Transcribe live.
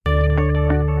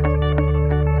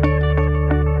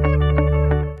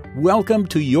Welcome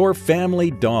to Your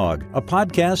Family Dog, a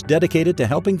podcast dedicated to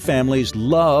helping families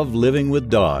love living with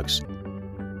dogs.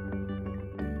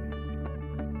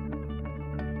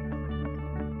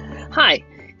 Hi,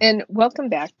 and welcome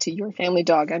back to Your Family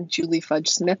Dog. I'm Julie Fudge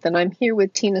Smith, and I'm here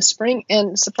with Tina Spring.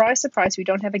 And surprise, surprise, we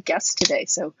don't have a guest today,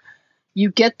 so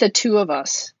you get the two of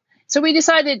us. So we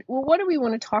decided, well, what do we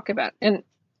want to talk about? And,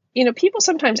 people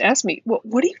sometimes ask me, well,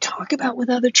 what do you talk about with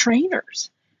other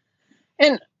trainers?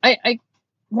 And I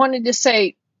wanted to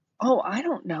say, I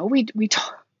don't know. We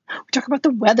talk about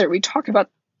the weather. We talk about,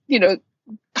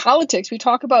 politics. We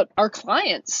talk about our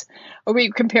clients, or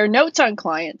we compare notes on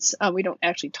clients. We don't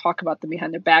actually talk about them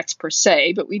behind their backs per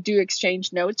se, but we do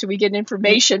exchange notes and we get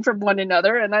information from one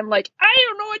another. And I'm like, I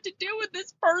don't know what to do with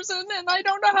this person and I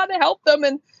don't know how to help them.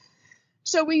 And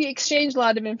so we exchange a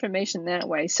lot of information that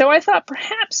way. So I thought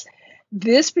perhaps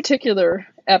this particular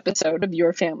episode of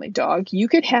Your Family Dog, you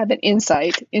could have an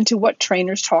insight into what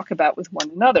trainers talk about with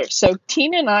one another. So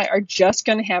Tina and I are just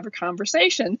going to have a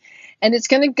conversation, and it's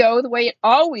going to go the way it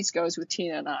always goes with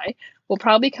Tina and I. We'll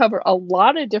probably cover a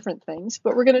lot of different things,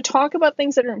 but we're going to talk about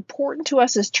things that are important to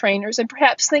us as trainers and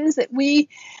perhaps things that we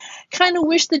kind of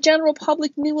wish the general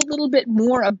public knew a little bit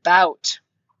more about,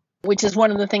 which is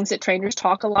one of the things that trainers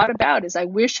talk a lot about, is I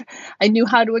wish I knew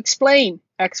how to explain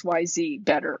XYZ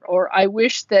better, or I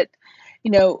wish that,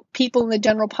 people in the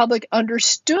general public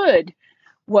understood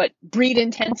what breed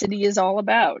intensity is all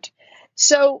about.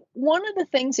 So one of the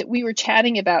things that we were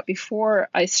chatting about before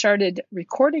I started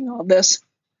recording all this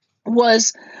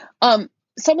was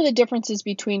some of the differences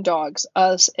between dogs.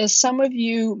 As some of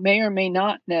you may or may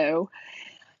not know,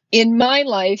 in my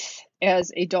life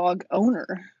as a dog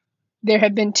owner, there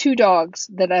have been two dogs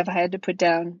that I've had to put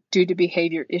down due to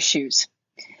behavior issues,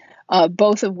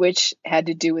 both of which had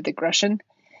to do with aggression.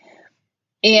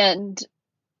 And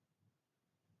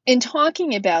in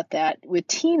talking about that with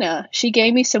Tina, she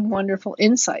gave me some wonderful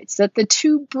insights that the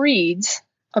two breeds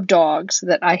of dogs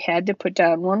that I had to put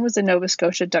down, one was a Nova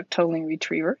Scotia Duck Toling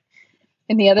Retriever,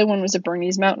 and the other one was a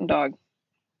Bernese Mountain Dog.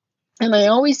 And I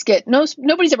always get,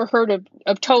 nobody's ever heard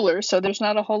of tollers, so there's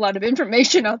not a whole lot of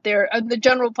information out there in the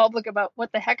general public about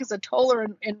what the heck is a toller,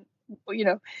 and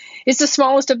it's the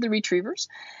smallest of the retrievers.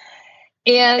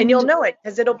 And you'll know it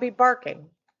because it'll be barking.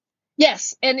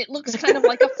 Yes, and it looks kind of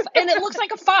like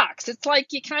a fox. It's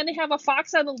like you kind of have a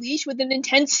fox on a leash with an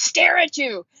intense stare at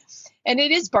you, and it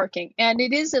is barking, and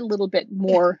it is a little bit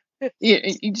more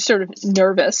sort of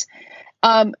nervous.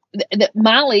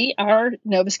 Molly, our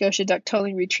Nova Scotia Duck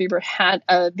Toling Retriever, had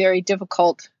a very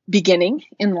difficult beginning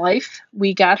in life.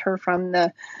 We got her from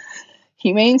the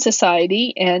Humane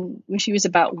Society, and when she was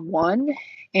about 1,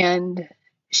 and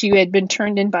she had been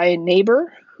turned in by a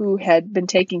neighbor who had been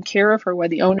taking care of her while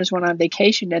the owners went on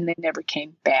vacation, and they never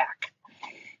came back.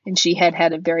 And she had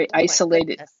a very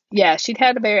isolated, she'd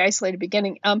had a very isolated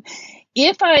beginning.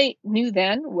 If I knew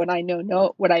then what I know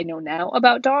now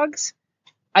about dogs,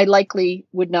 I likely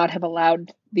would not have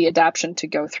allowed the adoption to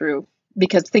go through,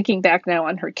 because thinking back now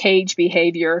on her cage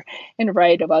behavior and a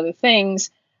variety of other things,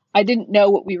 I didn't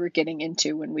know what we were getting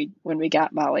into when we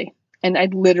got Molly. And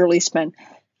I'd literally spent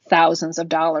thousands of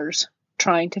dollars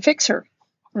trying to fix her.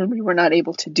 And we were not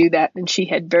able to do that. And she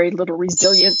had very little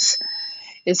resilience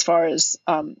as far as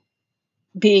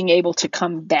being able to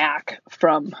come back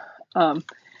from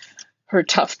her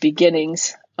tough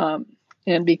beginnings and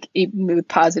even with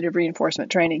positive reinforcement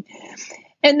training.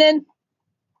 And then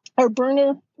our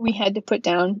Berner we had to put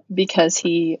down because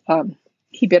he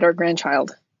bit our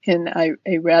grandchild in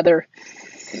a rather,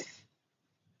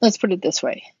 let's put it this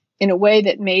way, in a way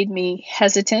that made me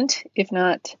hesitant, if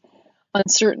not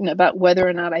uncertain, about whether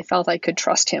or not I felt I could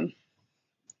trust him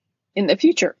in the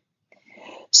future.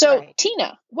 So, right.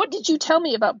 Tina, what did you tell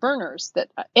me about Berners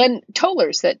and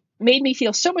tollers that made me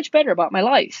feel so much better about my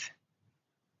life?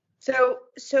 So,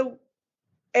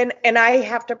 and I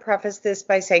have to preface this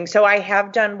by saying, so I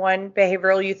have done one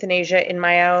behavioral euthanasia in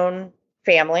my own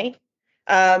family.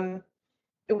 It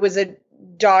was a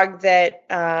dog that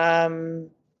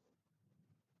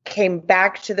came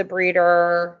back to the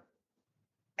breeder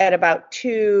at about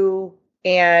 2,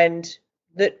 and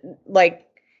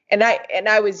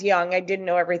I was young. I didn't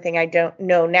know everything I don't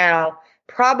know now.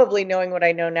 Probably knowing what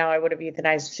I know now, I would have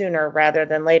euthanized sooner rather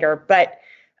than later. But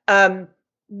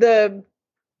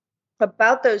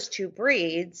about those two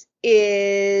breeds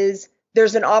is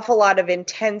there's an awful lot of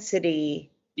intensity.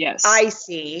 Yes, I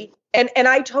see, and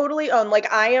I totally own.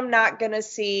 I am not going to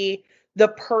see the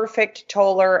perfect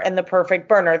toller and the perfect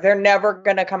Berner. They're never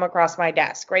going to come across my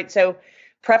desk, right? So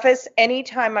preface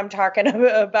anytime I'm talking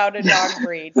about a dog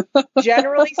breed.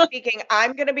 Generally speaking,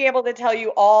 I'm going to be able to tell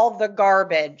you all the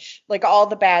garbage, like all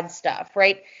the bad stuff,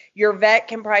 right? Your vet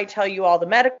can probably tell you all the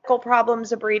medical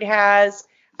problems a breed has.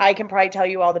 I can probably tell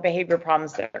you all the behavior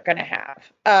problems that they're going to have.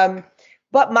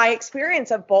 But my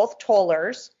experience of both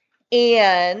tollers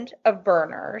and of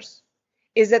Berners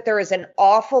is that there is an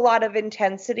awful lot of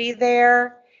intensity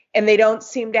there, and they don't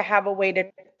seem to have a way to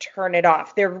turn it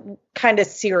off. They're kind of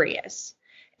serious.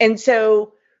 And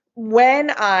so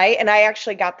when I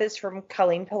actually got this from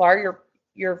Colleen Pillar,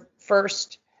 your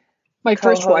first my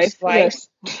first wife. Yes.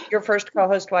 Your first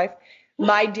co-host wife,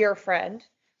 my dear friend.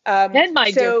 And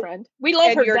my dear friend. We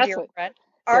love her. Your That's dear friend,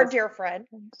 our dear friend,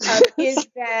 is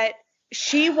that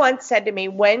she once said to me,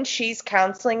 when she's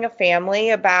counseling a family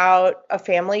about a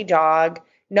family dog,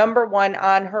 number one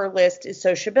on her list is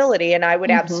sociability. And I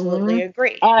would absolutely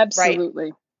agree.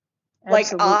 Absolutely.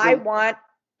 Right? Like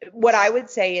what I would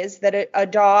say is that a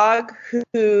dog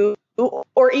who,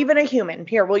 or even a human,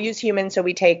 here, we'll use human so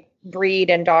we take breed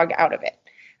and dog out of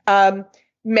it.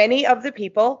 Many of the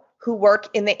people who work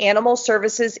in the animal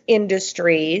services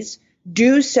industries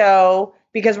do so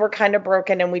because we're kind of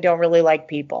broken and we don't really like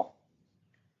people.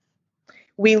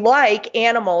 We like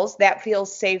animals that feel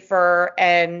safer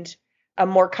and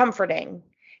more comforting.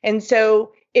 And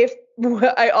so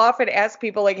I often ask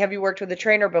people, like, have you worked with a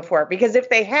trainer before? Because if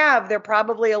they have, they're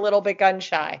probably a little bit gun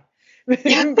shy.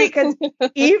 Because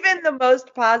even the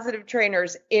most positive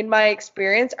trainers, in my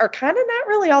experience, are kind of not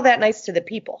really all that nice to the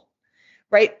people,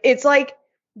 right? It's like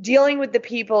dealing with the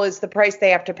people is the price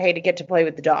they have to pay to get to play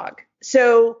with the dog.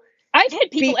 So I've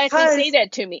had people actually say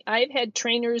that to me. I've had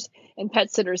trainers and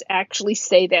pet sitters actually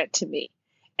say that to me.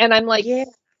 And I'm like,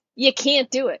 you can't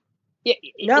do it.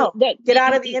 No, get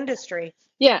out of the industry.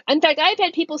 Yeah. In fact, I've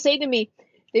had people say to me,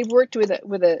 they've worked with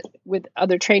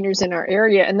other trainers in our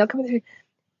area, and they'll come and say,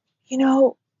 you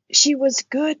know, she was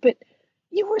good, but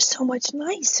you were so much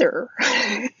nicer.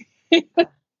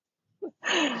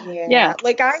 Yeah.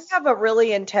 Like, I have a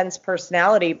really intense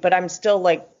personality, but I'm still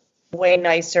like way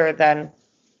nicer than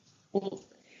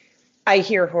I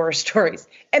hear horror stories.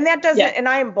 And that doesn't, and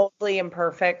I am boldly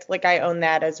imperfect. Like, I own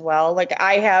that as well. Like,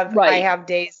 I have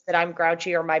days that I'm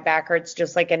grouchy or my back hurts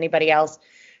just like anybody else.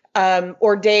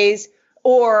 Or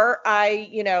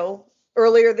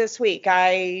earlier this week,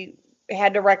 I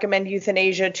had to recommend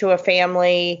euthanasia to a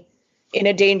family in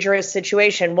a dangerous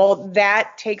situation. Well,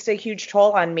 that takes a huge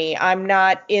toll on me. I'm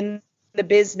not in the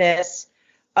business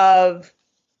of,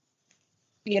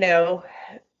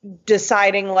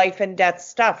 deciding life and death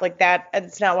stuff like that.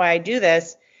 It's not why I do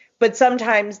this, but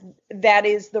sometimes that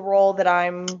is the role that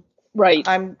I'm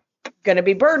going to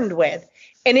be burdened with,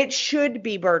 and it should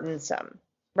be burdensome,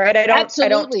 right? I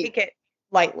don't take it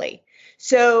lightly.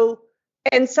 So,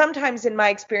 and sometimes in my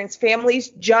experience, families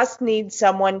just need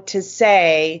someone to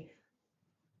say,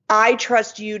 I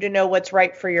trust you to know what's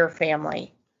right for your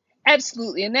family.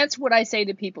 Absolutely. And that's what I say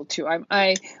to people too.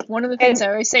 One of the things I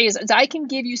always say is I can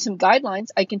give you some guidelines.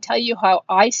 I can tell you how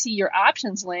I see your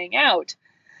options laying out.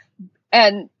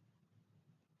 But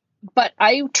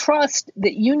I trust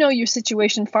that you know your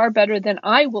situation far better than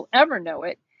I will ever know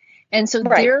it. And so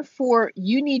therefore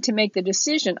you need to make the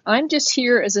decision. I'm just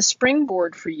here as a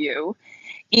springboard for you,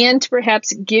 and to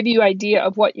perhaps give you idea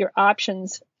of what your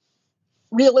options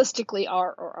realistically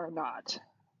are or are not.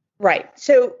 Right.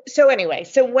 So anyway,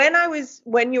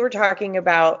 when you were talking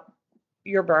about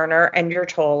your Berner and your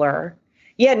Toller,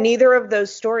 neither of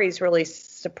those stories really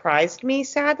surprised me,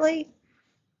 sadly,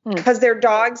 because they're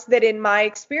dogs that in my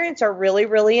experience are really,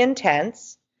 really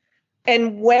intense.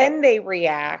 And when they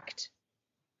react,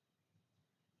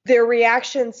 their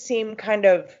reactions seem kind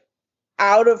of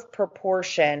out of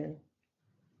proportion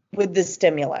with the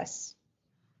stimulus.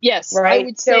 Yes, right? I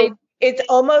would say it's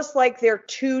almost like they're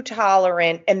too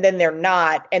tolerant, and then they're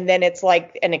not, and then it's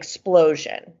like an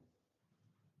explosion.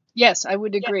 Yes, I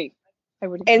would agree. I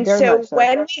would. And so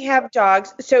when we have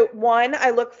dogs, so one, I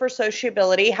look for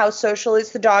sociability. How social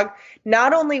is the dog?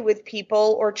 Not only with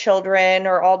people or children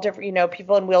or all different,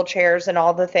 people in wheelchairs and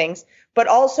all the things, but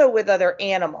also with other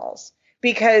animals,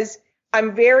 because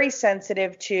I'm very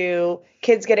sensitive to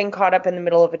kids getting caught up in the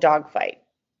middle of a dog fight.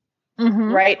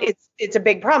 Mm-hmm. Right? It's a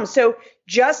big problem. So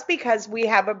just because we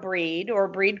have a breed or a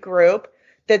breed group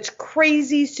that's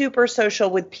crazy super social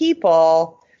with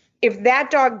people, if that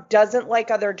dog doesn't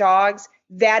like other dogs,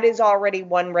 that is already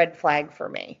one red flag for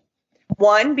me.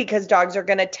 One, because dogs are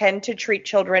going to tend to treat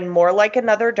children more like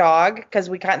another dog, because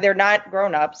they're not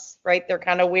grown-ups, right? They're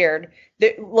kind of weird.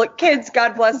 Look, kids,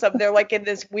 God bless them. They're like in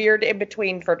this weird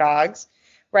in-between for dogs.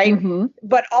 right? Mm-hmm.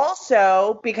 But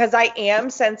also because I am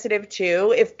sensitive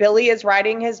to if Billy is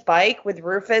riding his bike with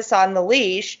Rufus on the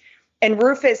leash and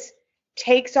Rufus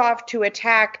takes off to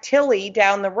attack Tilly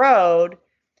down the road,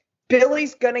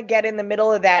 Billy's going to get in the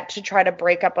middle of that to try to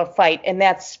break up a fight, and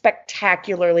that's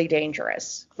spectacularly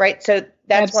dangerous, right? So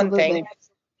that's one thing.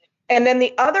 And then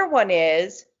the other one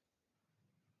is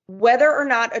whether or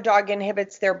not a dog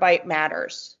inhibits their bite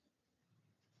matters.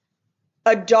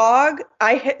 A dog,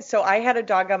 I had a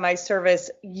dog on my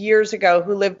service years ago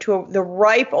who lived to the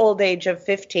ripe old age of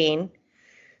 15,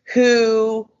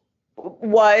 who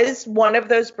was one of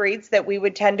those breeds that we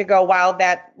would tend to go, wow,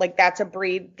 that's a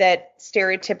breed that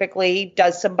stereotypically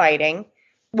does some biting,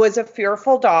 was a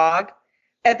fearful dog.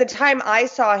 At the time I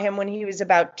saw him when he was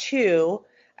about 2,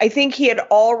 I think he had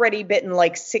already bitten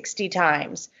like 60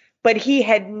 times, but he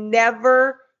had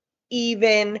never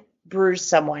even bruised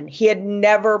someone. He had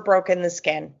never broken the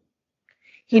skin.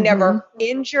 He never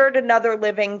injured another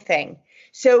living thing.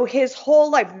 So his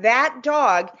whole life, that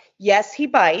dog, yes, he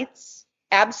bites.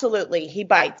 Absolutely, he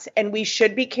bites. And we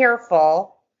should be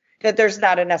careful that there's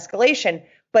not an escalation.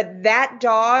 But that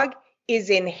dog is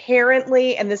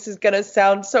inherently, and this is going to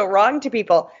sound so wrong to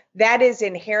people, that is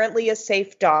inherently a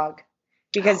safe dog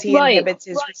because he inhibits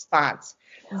his response.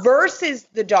 Versus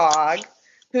the dog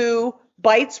who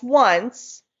bites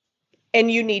once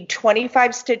and you need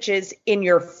 25 stitches in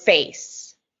your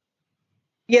face.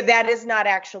 Yeah, that is not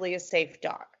actually a safe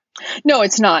dog. No,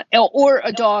 it's not. Or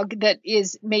a dog that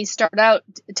may start out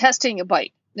testing a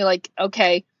bite. They're like,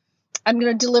 okay, I'm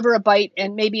going to deliver a bite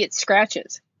and maybe it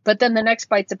scratches, but then the next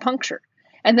bite's a puncture.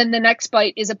 And then the next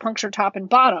bite is a puncture top and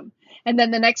bottom. And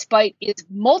then the next bite is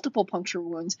multiple puncture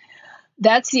wounds.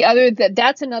 That's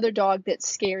another dog that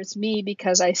scares me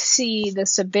because I see the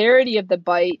severity of the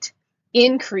bite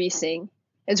increasing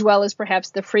as well as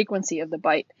perhaps the frequency of the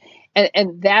bite.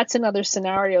 And that's another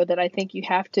scenario that I think you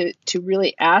have to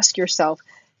really ask yourself,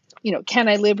 can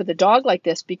I live with a dog like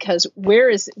this? Because where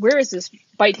is this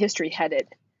bite history headed?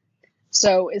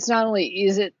 So it's not only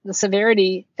is it the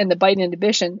severity and the bite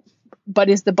inhibition, but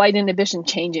is the bite inhibition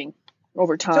changing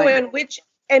over time? So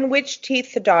in which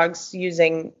teeth the dog's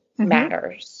using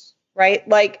matters, right?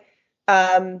 Like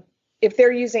if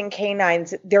they're using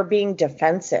canines, they're being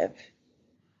defensive.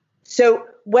 So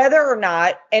whether or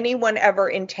not anyone ever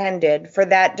intended for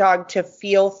that dog to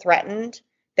feel threatened,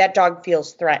 that dog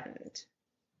feels threatened.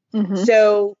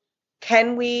 So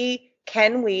can we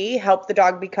help the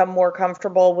dog become more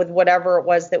comfortable with whatever it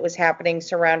was that was happening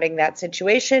surrounding that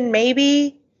situation?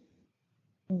 Maybe,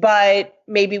 but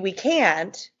maybe we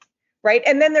can't, right?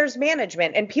 And then there's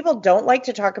management, and people don't like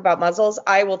to talk about muzzles.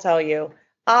 I will tell you,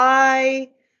 I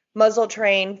muzzle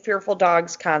train fearful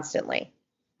dogs constantly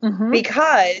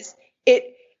because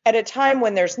at a time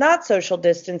when there's not social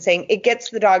distancing, it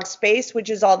gets the dog space, which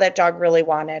is all that dog really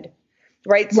wanted,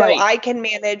 right? So I can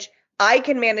manage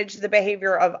the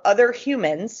behavior of other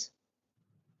humans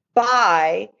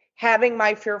by having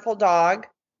my fearful dog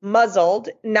muzzled,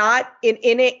 not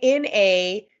in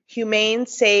a humane,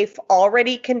 safe,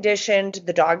 already conditioned.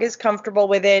 The dog is comfortable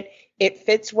with it. It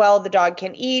fits well. The dog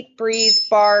can eat, breathe,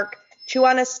 bark, chew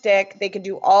on a stick. They can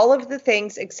do all of the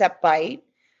things except bite.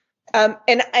 And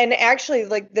actually,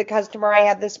 like the customer I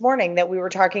had this morning that we were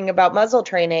talking about muzzle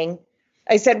training,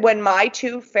 I said, when my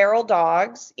 2 feral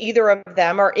dogs, either of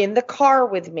them are in the car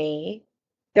with me,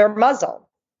 they're muzzled.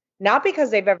 Not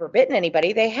because they've ever bitten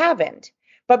anybody, they haven't.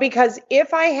 But because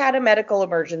if I had a medical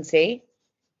emergency,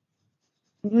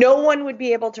 no one would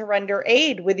be able to render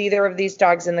aid with either of these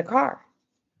dogs in the car.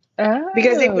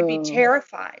 Because they would be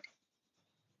terrified.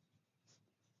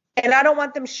 And I don't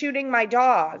want them shooting my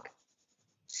dog.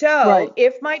 So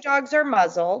if my dogs are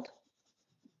muzzled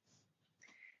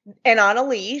and on a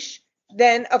leash,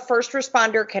 then a first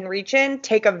responder can reach in,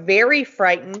 take a very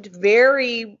frightened,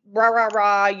 very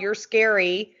rah, you're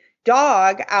scary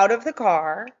dog out of the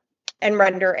car and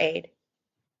render aid.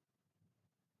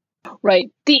 Right.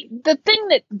 The thing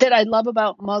that I love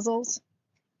about muzzles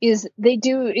is they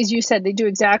do, as you said, they do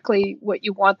exactly what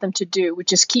you want them to do,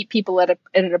 which is keep people at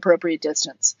an appropriate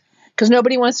distance, because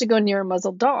nobody wants to go near a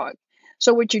muzzled dog.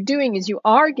 So what you're doing is you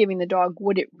are giving the dog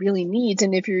what it really needs.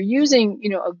 And if you're using,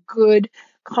 a good,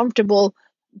 comfortable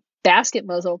basket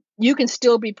muzzle, you can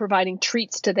still be providing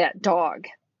treats to that dog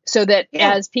so that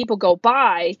as people go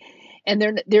by and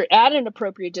they're at an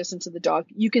appropriate distance of the dog,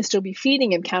 you can still be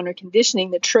feeding and counter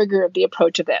conditioning the trigger of the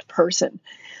approach of that person.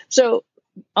 So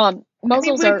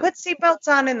muzzles we put seatbelts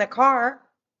on in the car.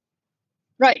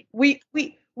 Right. We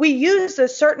use a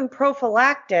certain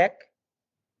prophylactic.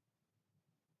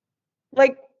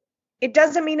 Like, it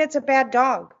doesn't mean it's a bad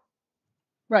dog.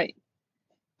 Right.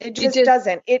 It just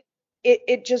doesn't.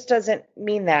 it just doesn't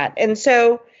mean that. And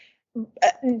so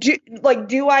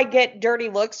do I get dirty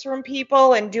looks from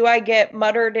people, and do I get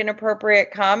muttered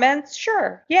inappropriate comments?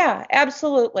 Sure. Yeah,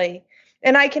 absolutely.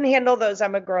 And I can handle those.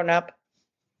 I'm a grown up.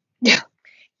 Yeah.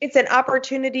 It's an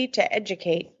opportunity to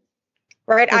educate,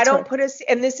 right? That's I don't right.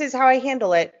 and this is how I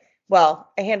handle it. Well,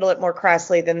 I handle it more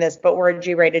crassly than this, but we're a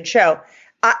G-rated show.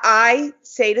 I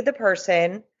say to the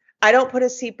person, I don't put a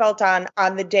seatbelt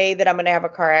on the day that I'm going to have a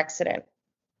car accident.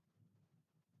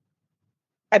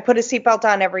 I put a seatbelt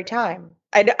on every time.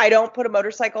 I don't put a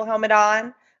motorcycle helmet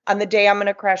on the day I'm going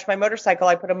to crash my motorcycle.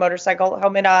 I put a motorcycle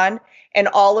helmet on and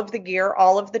all of the gear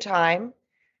all of the time,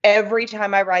 every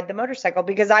time I ride the motorcycle,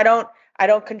 because I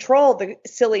don't control the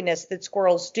silliness that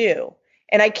squirrels do.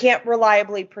 And I can't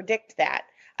reliably predict that.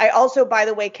 I also, by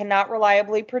the way, cannot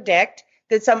reliably predict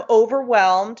that some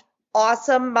overwhelmed,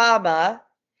 awesome mama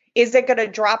isn't going to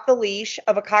drop the leash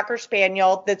of a Cocker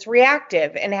Spaniel that's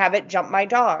reactive and have it jump my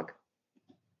dog.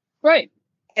 Right.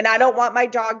 And I don't want my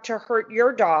dog to hurt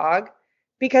your dog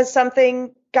because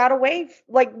something got away.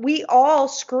 Like, we all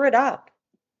screw it up.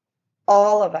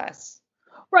 All of us.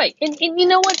 Right. And you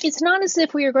know what? It's not as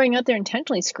if we are going out there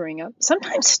intentionally screwing up.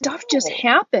 Sometimes stuff just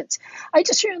happens. I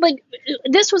just hear, like,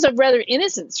 this was a rather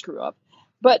innocent screw up,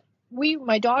 but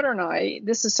my daughter and I,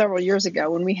 this is several years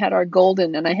ago when we had our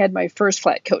golden and I had my first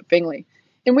flat coat Bingley,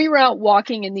 and we were out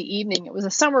walking in the evening. It was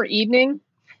a summer evening.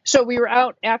 So we were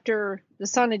out after the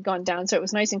sun had gone down. So it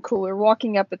was nice and cool. We were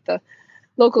walking up at the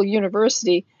local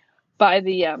university by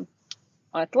the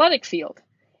athletic field.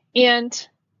 And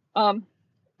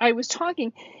I was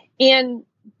talking, and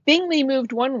Bingley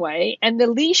moved one way, and the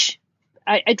leash,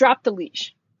 I dropped the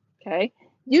leash. Okay.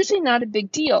 Usually not a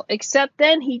big deal, except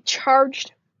then he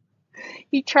charged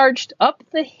up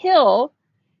the hill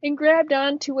and grabbed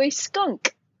onto a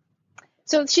skunk.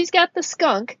 So she's got the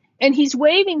skunk, and he's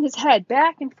waving his head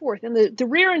back and forth, and the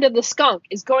rear end of the skunk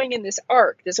is going in this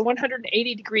arc. There's a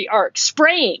 180-degree arc,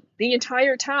 spraying the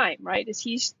entire time, right, as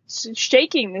he's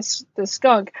shaking the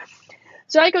skunk.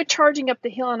 So I go charging up the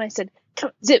hill, and I said,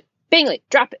 "Come, Zip, Bingley,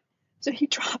 drop it." So he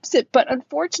drops it, but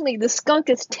unfortunately the skunk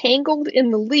is tangled in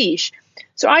the leash.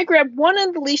 So I grab one end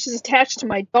of the leash is attached to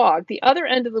my dog. The other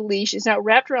end of the leash is now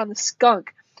wrapped around the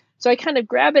skunk. So I kind of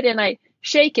grab it and I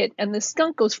shake it, and the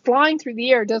skunk goes flying through the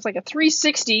air, does like a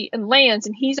 360 and lands,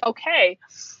 and he's okay.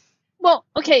 Well,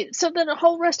 okay, so then the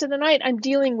whole rest of the night I'm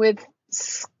dealing with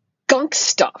skunk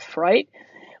stuff, right?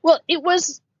 Well, it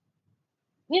was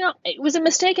a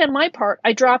mistake on my part.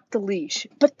 I dropped the leash,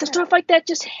 but the stuff like that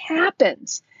just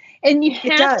happens. And you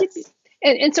have to,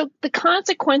 and so the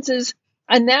consequences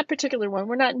on that particular one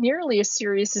were not nearly as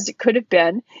serious as it could have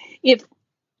been if,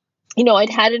 I'd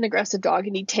had an aggressive dog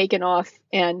and he'd taken off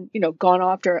and, gone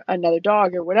after another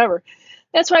dog or whatever.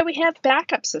 That's why we have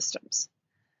backup systems,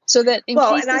 so that in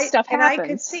case this stuff happens. And I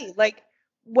could see, like,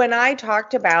 when I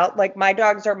talked about, like, my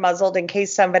dogs are muzzled in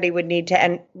case somebody would need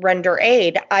to render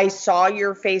aid, I saw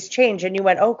your face change and you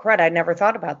went, "Oh, crud, I never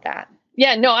thought about that."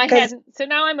 Yeah, no, I hadn't. So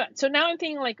now I'm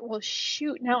thinking, like, well,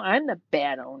 shoot, now I'm the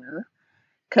bad owner.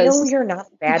 No, you're not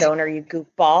the bad owner, you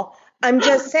goofball. I'm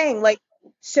just saying, like,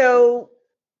 so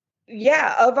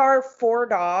yeah, of our 4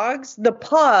 dogs, the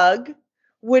pug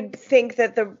would think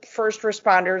that the first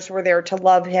responders were there to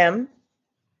love him.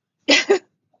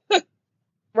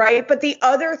 Right? But the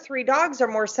other 3 dogs are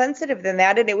more sensitive than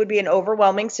that, and it would be an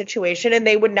overwhelming situation, and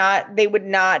they would not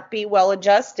be well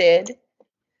adjusted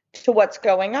to what's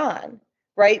going on.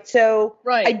 Right? So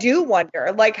right. I do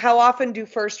wonder, like, how often do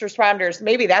first responders,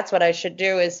 maybe that's what I should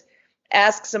do, is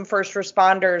ask some first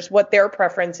responders what their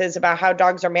preference is about how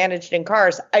dogs are managed in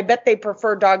cars. I bet they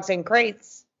prefer dogs in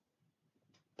crates.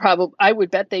 Probably. I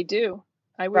would bet they do.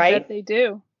 Bet they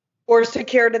do. Or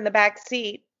secured in the back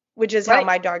seat, which is how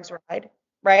my dogs ride.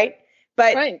 Right?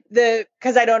 But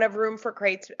because I don't have room for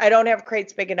crates, I don't have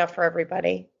crates big enough for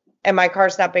everybody. And my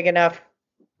car's not big enough.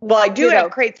 Well, I do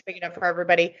have crates big enough for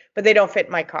everybody, but they don't fit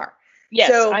in my car. Yes,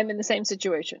 so, I'm in the same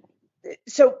situation.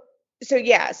 So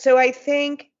yeah. So I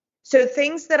think,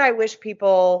 things that I wish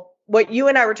people, what you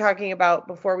and I were talking about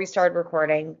before we started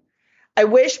recording, I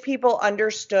wish people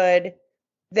understood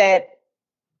that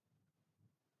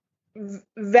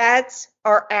vets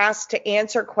are asked to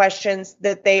answer questions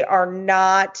that they are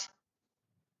not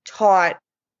taught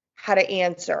how to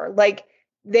answer. Like,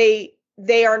 they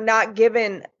are not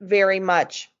given very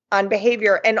much on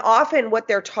behavior. And often what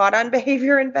they're taught on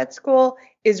behavior in vet school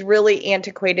is really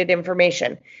antiquated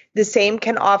information. The same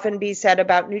can often be said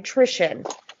about nutrition.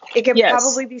 It can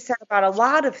probably be said about a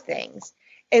lot of things.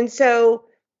 And so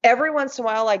every once in a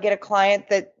while I get a client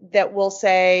that will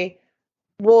say,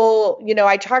 well,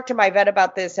 I talked to my vet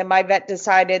about this and my vet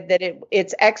decided that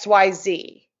it's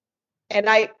XYZ. And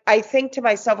I think to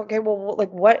myself, okay, well,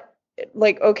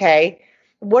 okay,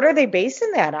 what are they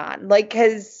basing that on? Like,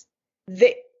 because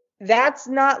that's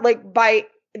not like by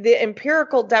the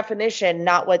empirical definition,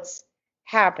 not what's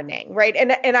happening, right?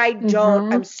 And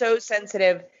I'm so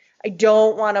sensitive. I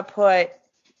don't want to put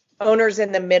owners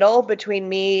in the middle between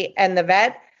me and the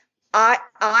vet.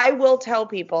 I will tell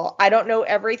people, I don't know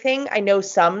everything. I know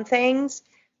some things,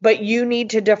 but you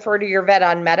need to defer to your vet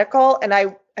on medical. And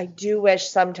I do wish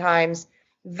sometimes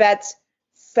vets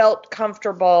felt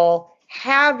comfortable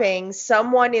having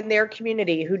someone in their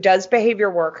community who does behavior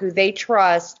work, who they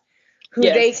trust, who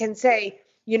they can say,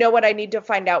 you know what, I need to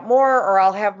find out more, or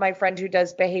I'll have my friend who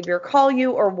does behavior call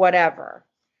you, or whatever.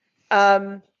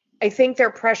 I think they're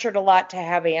pressured a lot to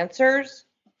have answers.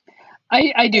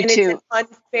 I do too. It's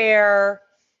unfair.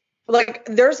 Like,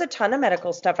 there's a ton of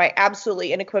medical stuff I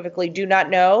absolutely unequivocally do not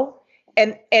know.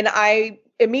 And I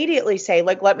immediately say,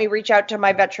 like, let me reach out to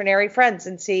my veterinary friends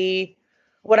and see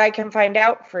what I can find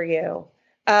out for you.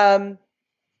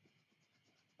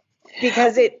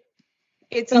 Because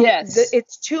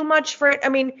it's too much for it. I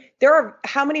mean,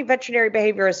 how many veterinary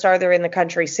behaviorists are there in the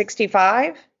country?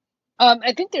 65?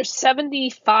 I think there's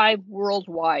 75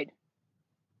 worldwide.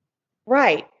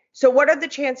 Right. So what are the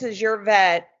chances your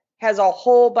vet has a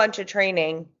whole bunch of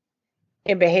training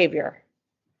in behavior?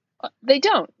 They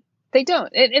don't.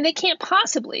 And they can't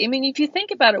possibly. I mean, if you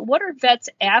think about it, what are vets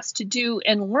asked to do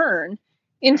and learn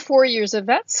in 4 years of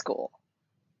vet school?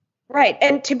 Right.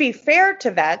 And to be fair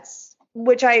to vets,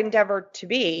 which I endeavor to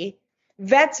be,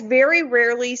 vets very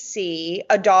rarely see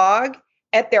a dog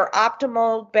at their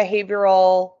optimal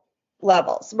behavioral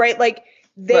levels, right? Like,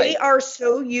 they are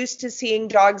so used to seeing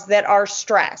dogs that are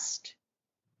stressed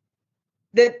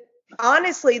that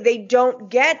honestly, they don't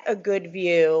get a good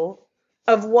view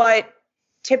of what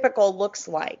typical looks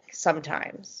like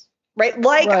sometimes, right?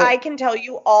 Like, I can tell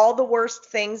you all the worst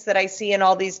things that I see in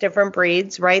all these different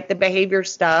breeds, right? The behavior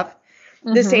stuff.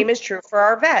 The same is true for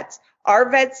our vets. Our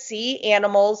vets see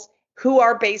animals who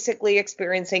are basically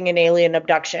experiencing an alien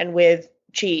abduction with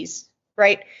cheese,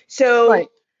 right? So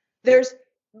there's,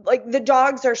 like, the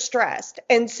dogs are stressed.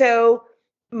 And so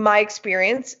my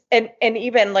experience, and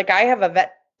even, like, I have a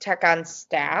vet tech on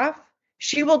staff,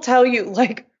 she will tell you,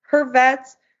 like, her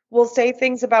vets will say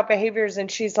things about behaviors and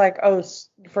she's like, oh,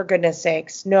 for goodness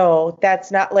sakes, no,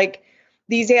 that's not, like,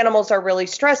 these animals are really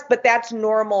stressed, but that's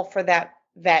normal for that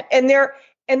vet. And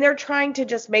they're trying to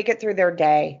just make it through their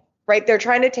day, right? They're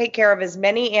trying to take care of as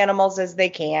many animals as they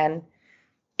can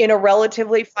in a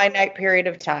relatively finite period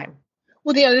of time.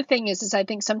 Well, the other thing is I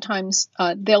think sometimes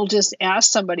they'll just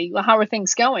ask somebody, well, how are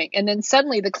things going? And then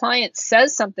suddenly the client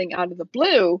says something out of the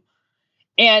blue,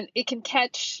 and it can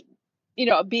catch,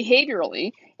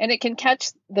 behaviorally, and it can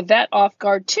catch the vet off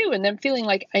guard too, and them feeling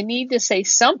like, I need to say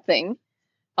something.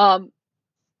 I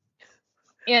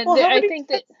think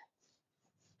that.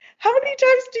 How many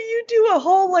times do you do a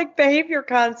whole, like, behavior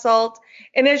consult,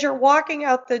 and as you're walking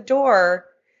out the door,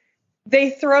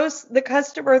 the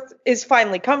customer is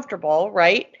finally comfortable,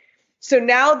 right? So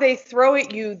now they throw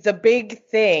at you the big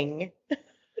thing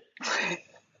that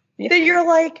you're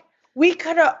like, we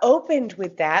could have opened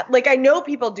with that. Like, I know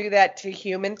people do that to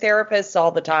human therapists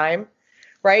all the time,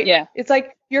 right? Yeah. It's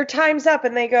like, your time's up,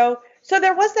 and they go, so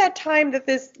there was that time that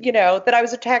that I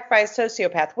was attacked by a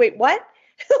sociopath. Wait, what?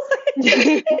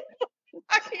 Talking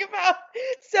about,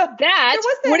 so that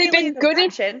would have been good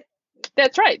information.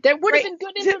 That's right. That would have been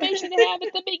good information to have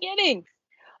at the beginning.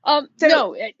 I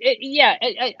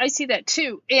see that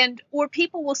too. Or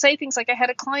people will say things like, I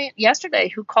had a client yesterday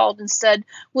who called and said,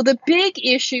 well, the big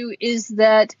issue is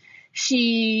that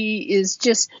she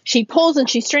pulls and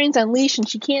she strains on leash and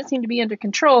she can't seem to be under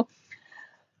control.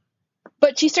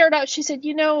 But she started out, she said,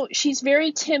 she's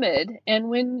very timid.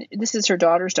 And this is her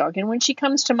daughter's dog. And when she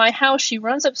comes to my house, she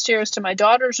runs upstairs to my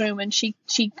daughter's room and she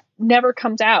never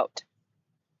comes out.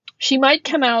 She might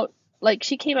come out, like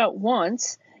she came out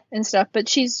once and stuff, but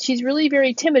she's really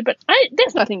very timid. But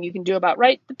there's nothing you can do about,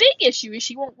 right? The big issue is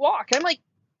she won't walk. And I'm like,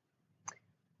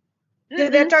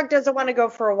 that dog doesn't want to go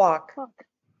for a walk.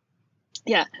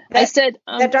 Yeah, I said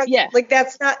that dog. Yeah, like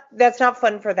that's not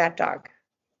fun for that dog.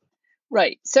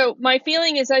 Right. So my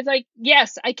feeling is, I was like,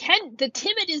 yes, I can. The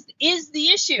timid is the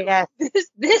issue. Yes.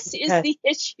 This is the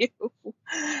issue.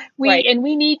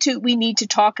 We need to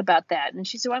talk about that. And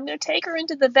she said, well, I'm going to take her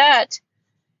into the vet.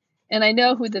 And I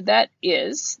know who the vet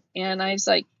is. And I was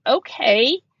like,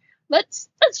 okay, let's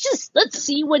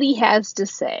see what he has to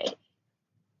say.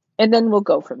 And then we'll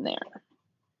go from there.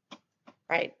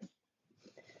 Right.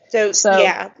 So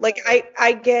yeah, like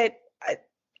I get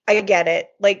it.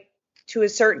 Like, to a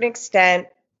certain extent,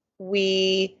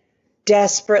 we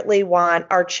desperately want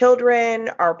our children,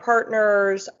 our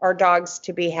partners, our dogs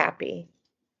to be happy.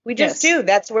 We just Yes. do.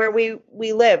 That's where we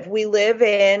live. We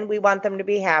want them to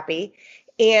be happy.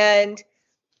 And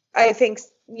I think,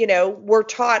 we're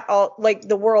taught all, like,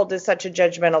 the world is such a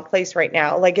judgmental place right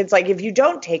now. Like, it's like, if you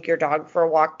don't take your dog for a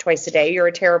walk twice a day, you're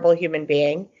a terrible human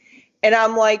being. And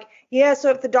I'm like, yeah, so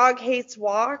if the dog hates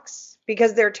walks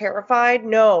because they're terrified,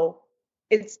 no,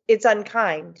 it's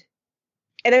unkind.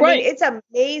 And I Right. mean, it's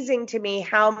amazing to me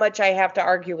how much I have to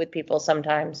argue with people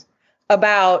sometimes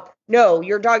about, no,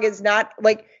 your dog is not,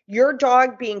 like, your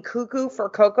dog being cuckoo for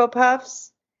Cocoa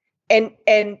Puffs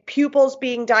and pupils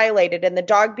being dilated and the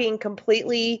dog being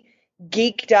completely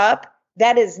geeked up,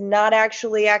 that is not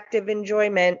actually active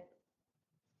enjoyment.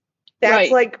 That's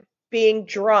Right. like being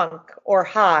drunk or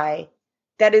high.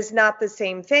 That is not the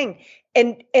same thing.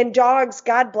 And dogs,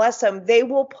 God bless them, they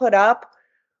will put up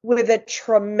with a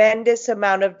tremendous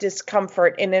amount of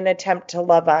discomfort in an attempt to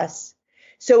love us.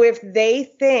 So if they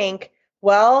think,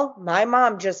 well, my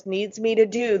mom just needs me to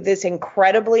do this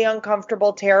incredibly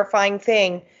uncomfortable, terrifying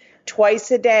thing twice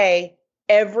a day,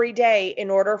 every day, in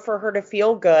order for her to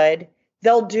feel good,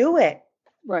 they'll do it.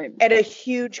 Right. At a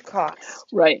huge cost.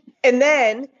 Right. And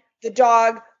then the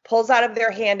dog pulls out of their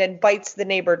hand and bites the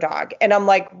neighbor dog. And I'm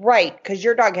like, right, because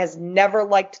your dog has never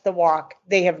liked the walk.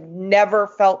 They have never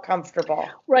felt comfortable.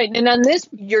 Right. And on this,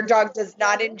 your dog does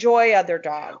not enjoy other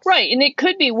dogs. Right. And it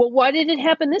could be, well, why did it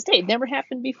happen this day? It never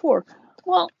happened before.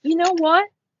 Well, you know what?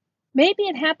 Maybe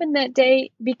it happened that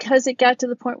day because it got to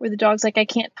the point where the dog's like, I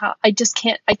can't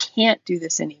do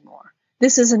this anymore.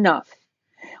 This is enough.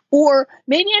 Or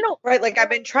maybe I don't. Right. Like, I've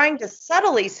been trying to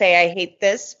subtly say I hate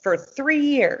this for 3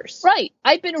 years. Right.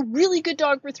 I've been a really good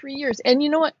dog for 3 years. And you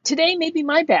know what? Today, maybe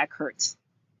my back hurts.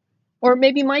 Or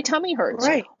maybe my tummy hurts.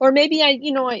 Right. Or maybe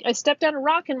I stepped on a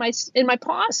rock and my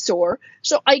paw is sore.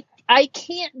 So I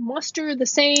can't muster the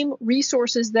same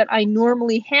resources that I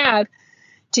normally have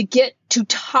to get to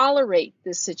tolerate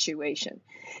this situation.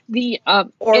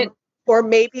 Or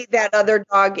maybe that other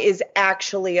dog is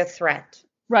actually a threat.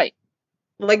 Right.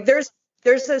 Like,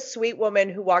 there's a sweet woman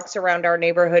who walks around our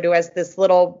neighborhood who has this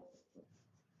little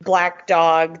black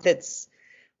dog that's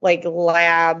like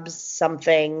lab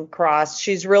something cross.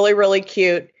 She's really, really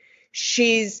cute.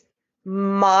 She's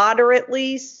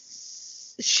guardedly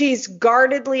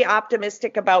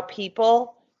optimistic about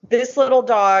people. This little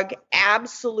dog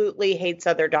absolutely hates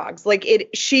other dogs. Like,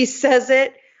 she says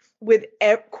it with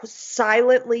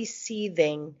silently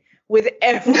seething with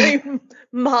every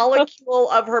molecule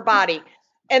of her body.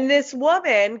 And this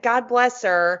woman, God bless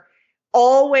her,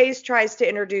 always tries to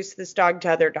introduce this dog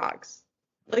to other dogs.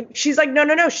 Like, she's like,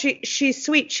 no, she's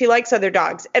sweet. She likes other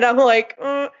dogs. And I'm like,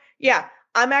 yeah,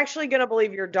 I'm actually going to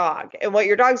believe your dog and what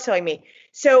your dog's telling me.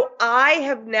 So I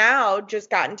have now just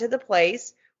gotten to the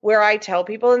place where I tell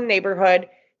people in the neighborhood,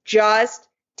 just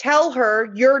tell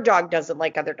her your dog doesn't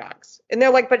like other dogs. And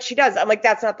they're like, but she does. I'm like,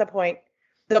 that's not the point.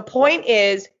 The point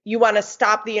is you want to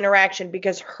stop the interaction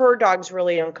because her dog's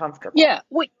really uncomfortable. Yeah.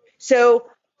 So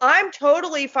I'm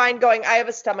totally fine going, I have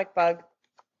a stomach bug.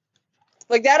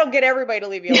 Like, that'll get everybody to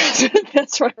leave you alone.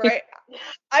 That's right. Right?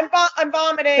 I'm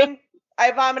vomiting. I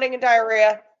have vomiting and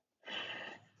diarrhea.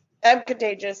 I'm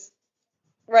contagious.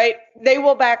 Right? They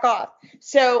will back off.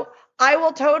 So I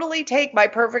will totally take my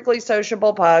perfectly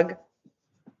sociable pug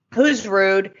who's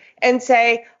rude and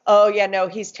say, oh, yeah, no,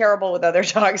 he's terrible with other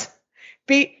dogs.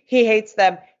 He hates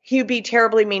them. He'd be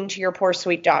terribly mean to your poor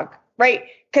sweet dog. Right?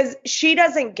 Because she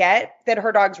doesn't get that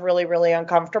her dog's really, really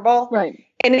uncomfortable. Right.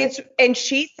 And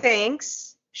she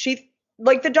thinks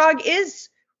the dog is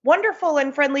wonderful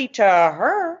and friendly to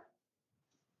her.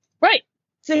 Right.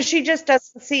 So she just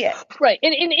doesn't see it. Right.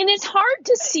 And it's hard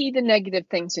to see the negative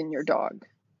things in your dog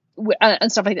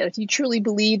and stuff like that. If you truly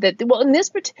believe that, well, in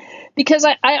this, because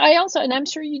I also, and I'm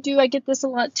sure you do, I get this a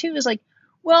lot too, is like,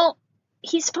 well,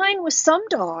 he's fine with some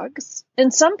dogs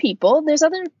and some people. There's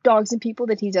other dogs and people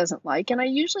that he doesn't like. And I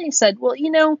usually said, well,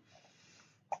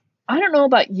 I don't know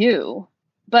about you,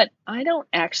 but I don't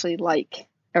actually like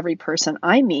every person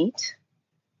I meet.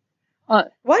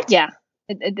 What? Yeah.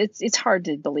 It's hard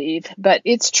to believe, but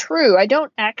it's true. I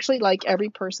don't actually like every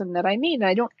person that I meet, and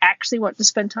I don't actually want to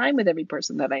spend time with every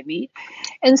person that I meet.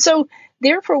 And so,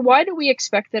 therefore, why do we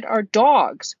expect that our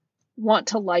dogs want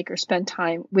to like or spend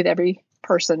time with every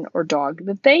person or dog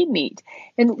that they meet?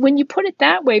 And when you put it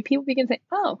that way, people begin to think,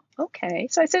 oh, okay.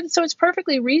 So I said, so it's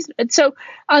perfectly reasonable. And so,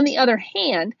 on the other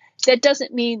hand, that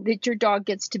doesn't mean that your dog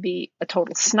gets to be a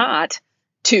total snot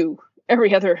to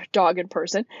every other dog and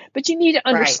person, but you need to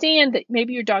understand that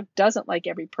maybe your dog doesn't like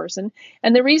every person.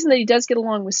 And the reason that he does get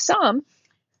along with some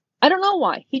I don't know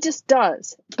why. He just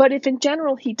does. But if in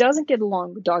general he doesn't get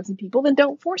along with dogs and people, then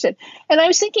don't force it. And I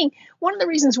was thinking one of the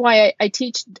reasons why I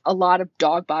teach a lot of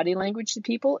dog body language to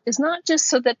people is not just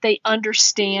so that they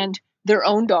understand their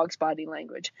own dog's body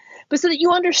language, but so that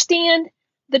you understand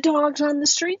the dogs on the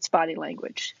street's body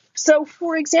language. So,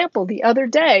 for example, the other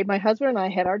day, my husband and I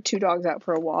had our 2 dogs out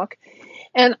for a walk,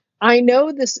 and I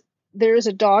know there is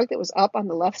a dog that was up on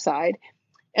the left side,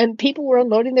 and people were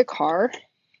unloading their car.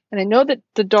 And I know that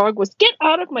the dog was, get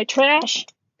out of my trash.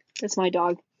 That's my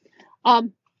dog.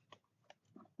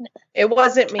 It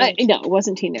wasn't me. No, it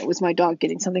wasn't Tina. It was my dog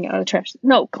getting something out of the trash.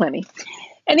 No, Clemmy.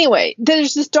 Anyway,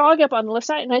 there's this dog up on the left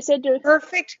side, and I said to her,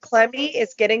 perfect Clemmy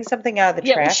is getting something out of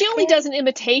the trash. Well, she only does an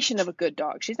imitation of a good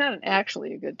dog. She's not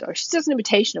actually a good dog. She does an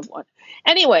imitation of one.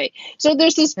 Anyway, so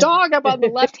there's this dog up on the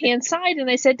left-hand side, and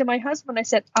I said to my husband,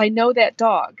 I know that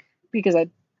dog because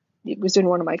it was in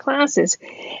one of my classes,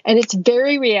 and it's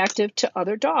very reactive to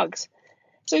other dogs.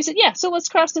 So he said, yeah, so let's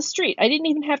cross the street. I didn't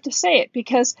even have to say it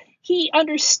because he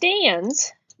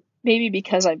understands, maybe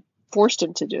because I forced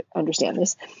him to understand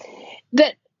this,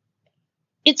 that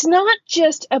it's not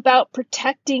just about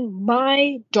protecting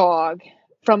my dog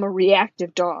from a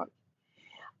reactive dog.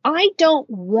 I don't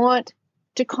want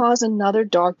to cause another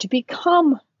dog to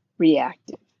become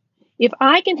reactive. If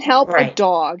I can help a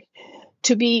dog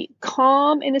to be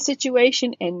calm in a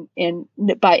situation and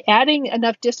by adding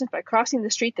enough distance, by crossing the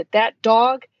street, that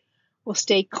dog will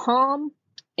stay calm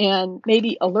and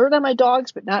maybe alert on my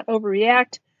dogs, but not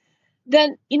overreact,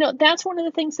 then, that's one of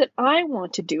the things that I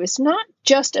want to do. It's not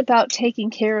just about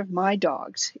taking care of my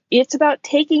dogs. It's about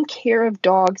taking care of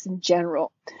dogs in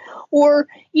general, or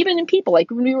even in people.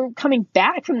 Like when we were coming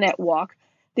back from that walk,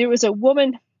 there was a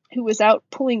woman who was out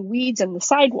pulling weeds on the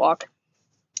sidewalk,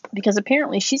 because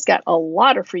apparently she's got a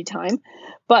lot of free time.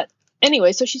 But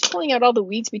anyway, so she's pulling out all the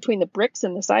weeds between the bricks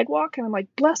and the sidewalk. And I'm like,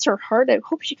 bless her heart. I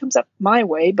hope she comes up my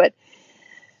way. But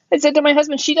I said to my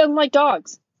husband, she doesn't like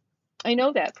dogs. I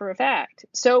know that for a fact.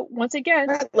 So once again,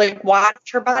 like,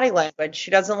 watch her body language.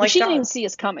 She doesn't like dogs. She didn't even see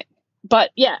us coming.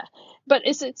 But yeah, but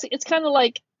it's kind of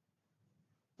like,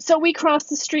 so we crossed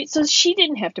the street so she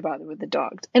didn't have to bother with the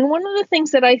dogs. And one of the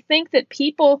things that I think that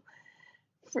people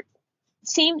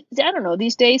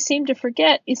these days seem to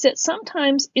forget is that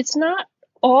sometimes it's not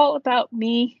all about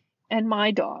me and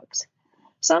my dogs.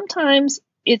 Sometimes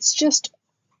it's just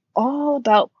all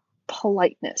about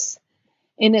politeness,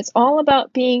 and it's all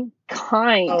about being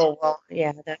kind. Oh, well,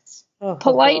 yeah, that's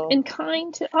polite and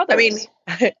kind to others.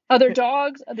 I mean, other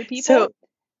dogs, other people.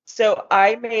 So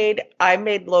I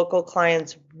made local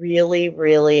clients really,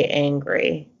 really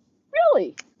angry.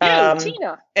 Really? Yeah,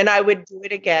 Tina. And I would do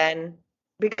it again,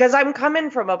 because I'm coming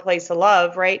from a place of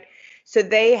love, right? So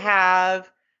they have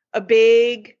a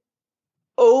big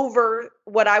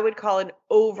what I would call an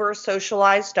over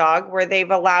socialized dog, where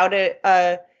they've allowed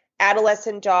a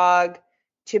adolescent dog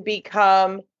to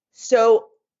become so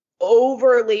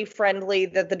overly friendly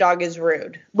that the dog is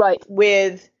rude. Right.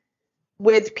 With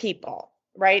people,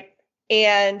 right?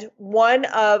 And one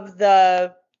of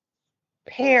the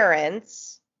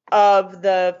parents of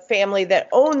the family that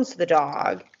owns the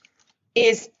dog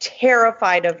is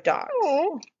terrified of dogs.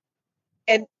 Oh.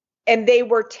 And they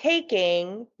were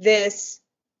taking this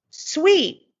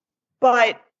sweet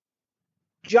but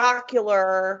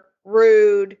jocular,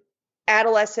 rude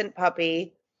adolescent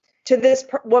puppy to this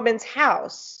woman's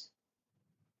house.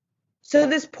 So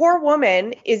this poor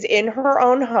woman is in her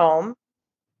own home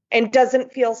and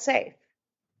doesn't feel safe.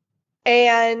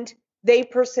 And they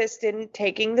persist in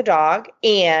taking the dog,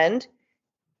 and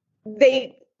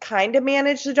they kind of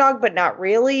manage the dog, but not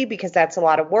really, because that's a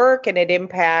lot of work and it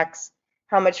impacts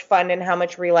how much fun and how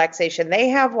much relaxation they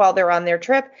have while they're on their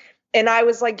trip. And I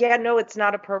was like, yeah, no, it's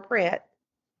not appropriate.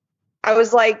 I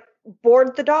was like,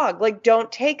 board the dog. Like, don't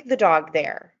take the dog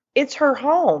there. It's her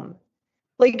home.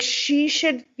 Like, she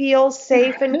should feel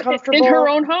safe and comfortable. In her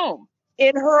own home.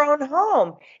 In her own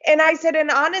home. And I said,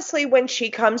 and honestly, when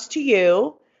she comes to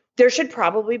you, there should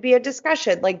probably be a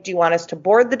discussion. Like, do you want us to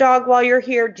board the dog while you're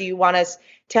here? Do you want us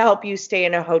to help you stay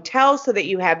in a hotel so that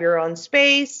you have your own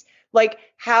space? Like,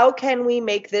 how can we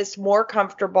make this more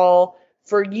comfortable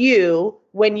for you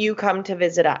when you come to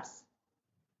visit us?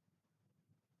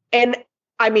 And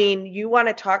I mean, you want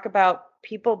to talk about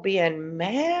people being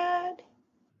mad?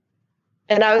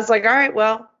 And I was like, all right,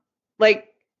 well, like,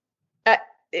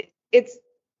 it's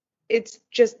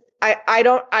just, I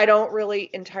don't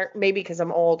really maybe because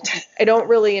I'm old, I don't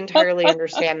really entirely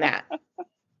understand that.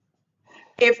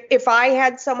 If I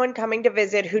had someone coming to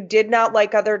visit who did not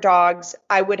like other dogs,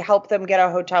 I would help them get a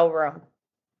hotel room.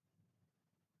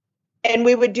 And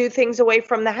we would do things away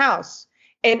from the house.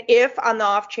 And if on the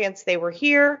off chance they were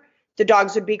here, the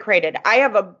dogs would be crated. I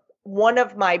have one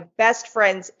of my best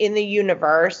friends in the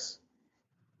universe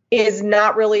is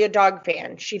not really a dog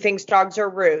fan. She thinks dogs are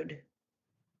rude.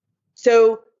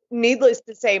 So needless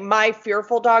to say, my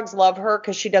fearful dogs love her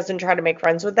because she doesn't try to make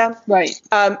friends with them. Right.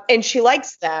 And she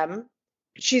likes them.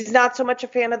 She's not so much a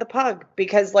fan of the pug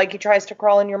because like he tries to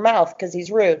crawl in your mouth because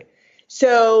he's rude.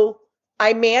 So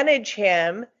I manage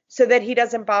him so that he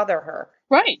doesn't bother her.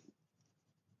 Right.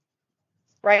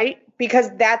 Right. Because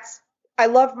I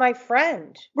love my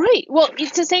friend. Right. Well,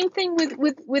 it's the same thing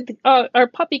with our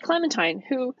puppy Clementine,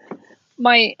 who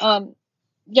my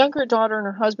younger daughter and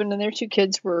her husband and their two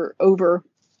kids were over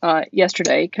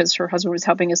yesterday because her husband was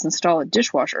helping us install a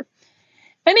dishwasher.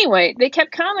 Anyway, they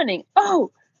kept commenting,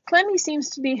 "Oh, Clemmy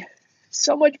seems to be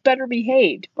so much better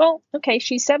behaved." Well, okay,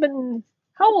 she's 7.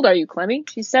 How old are you, Clemmy?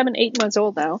 She's 7, 8 months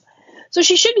old now, so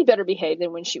she should be better behaved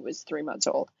than when she was 3 months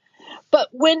old. But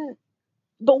one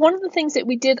of the things that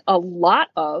we did a lot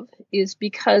of is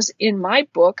because in my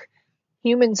book,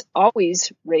 humans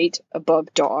always rate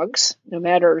above dogs, no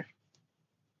matter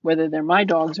whether they're my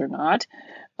dogs or not.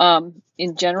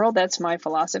 In general, that's my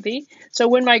philosophy. So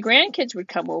when my grandkids would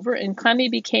come over and Clemmy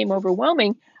became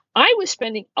overwhelming, I was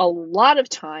spending a lot of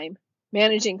time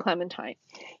managing Clementine.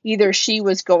 Either she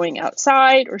was going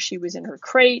outside, or she was in her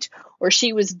crate, or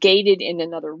she was gated in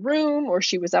another room, or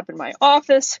she was up in my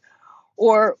office,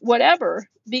 or whatever,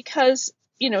 because,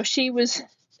 she was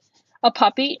a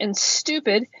puppy and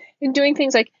stupid and doing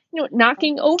things like,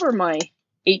 knocking over my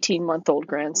 18-month-old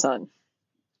grandson,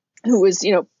 who was,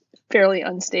 fairly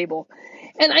unstable.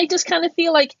 And I just kind of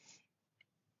feel like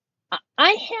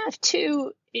I have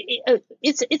to,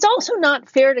 it's also not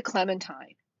fair to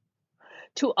Clementine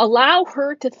to allow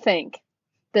her to think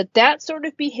that sort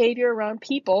of behavior around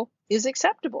people is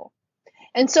acceptable.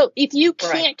 And so if you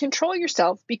can't control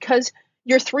yourself because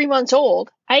you're 3 months old,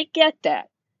 I get that.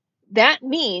 That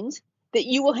means that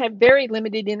you will have very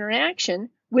limited interaction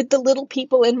with the little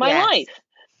people in my life,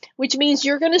 which means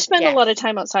you're going to spend a lot of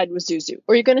time outside with Zuzu,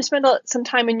 or you're going to spend some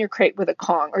time in your crate with a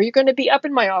Kong, or you're going to be up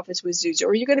in my office with Zuzu,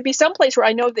 or you're going to be someplace where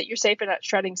I know that you're safe and not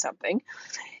shredding something.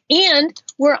 And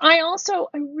where I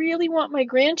really want my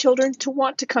grandchildren to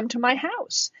want to come to my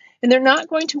house. And they're not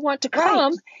going to want to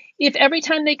come if every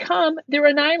time they come, they're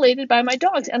annihilated by my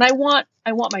dogs. And I want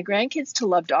my grandkids to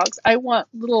love dogs. I want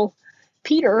little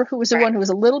Peter, who was the one who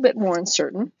was a little bit more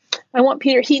uncertain. I want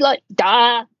Peter, he like,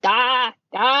 da, da,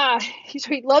 da.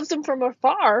 He loves them from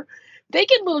afar. They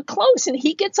get a little close and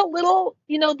he gets a little,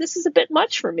 this is a bit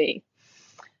much for me.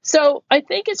 So I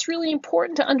think it's really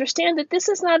important to understand that this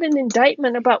is not an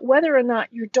indictment about whether or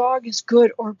not your dog is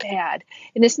good or bad.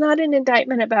 And it's not an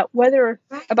indictment about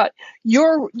about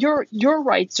your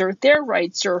rights or their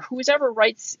rights or whoever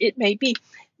rights it may be.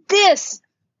 This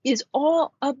is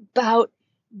all about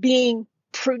being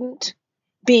prudent,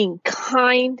 being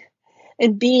kind,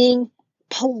 and being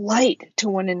polite to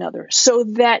one another so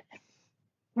that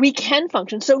we can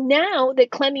function. So now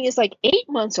that Clemmy is like 8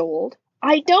 months old,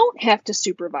 I don't have to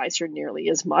supervise her nearly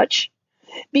as much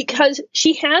because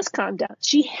she has calmed down.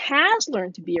 She has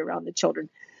learned to be around the children,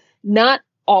 not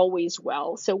always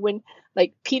well. So when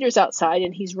like Peter's outside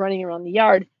and he's running around the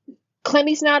yard,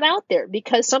 Clemmy's not out there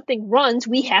because something runs,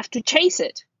 we have to chase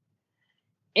it.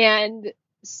 And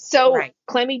so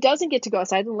Clemmy doesn't get to go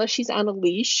outside unless she's on a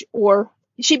leash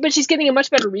but she's getting a much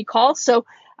better recall, so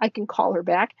I can call her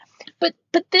back. But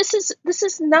this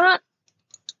is not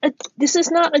a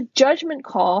judgment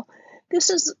call. This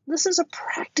is a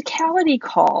practicality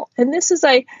call. And this is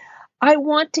I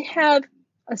want to have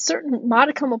a certain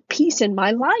modicum of peace in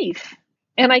my life.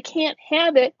 And I can't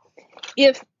have it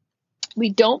if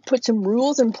we don't put some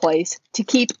rules in place to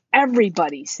keep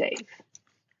everybody safe.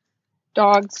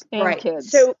 Dogs and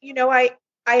kids. So,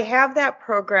 I have that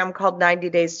program called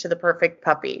 90 Days to the Perfect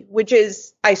Puppy, which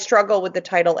is, I struggle with the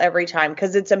title every time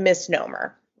because it's a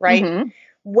misnomer, right? Mm-hmm.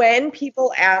 When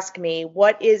people ask me,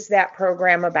 what is that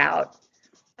program about?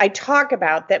 I talk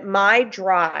about that my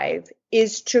drive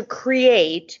is to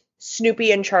create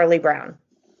Snoopy and Charlie Brown.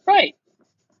 Right.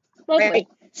 Right?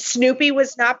 Snoopy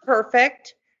was not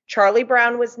perfect. Charlie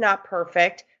Brown was not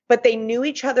perfect, but they knew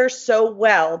each other so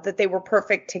well that they were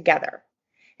perfect together.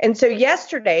 And so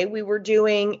yesterday we were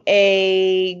doing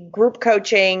a group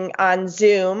coaching on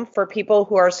Zoom for people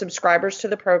who are subscribers to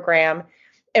the program.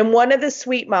 And one of the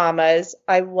sweet mamas,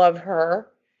 I love her.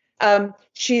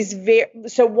 She's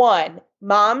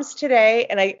moms today,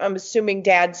 and I'm assuming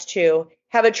dads too,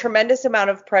 have a tremendous amount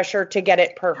of pressure to get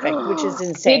it perfect, which is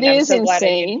insane. It is I'm so glad I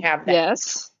insane. didn't have that.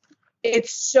 Yes.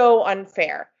 It's so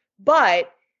unfair.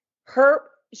 But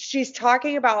she's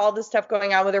talking about all the stuff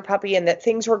going on with her puppy and that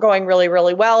things were going really,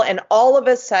 really well. And all of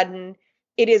a sudden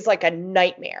it is like a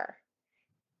nightmare.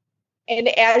 And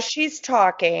as she's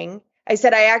talking, I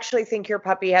said, I actually think your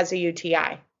puppy has a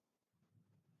UTI.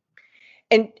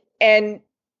 And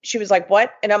she was like,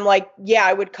 what? And I'm like, yeah,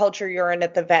 I would culture urine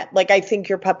at the vet. Like, I think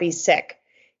your puppy's sick.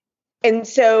 And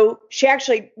so she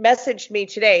actually messaged me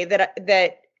today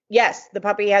that yes, the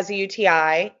puppy has a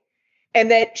UTI,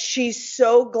 and that she's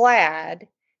so glad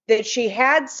that she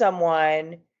had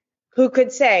someone who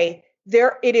could say,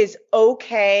 it is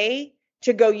okay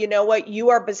to go, you know what, you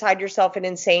are beside yourself and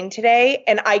insane today,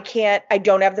 and I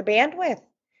don't have the bandwidth.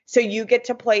 So you get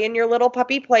to play in your little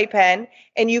puppy playpen,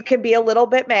 and you can be a little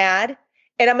bit mad,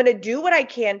 and I'm going to do what I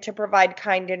can to provide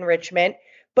kind enrichment.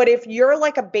 But if you're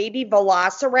like a baby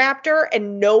velociraptor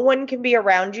and no one can be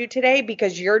around you today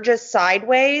because you're just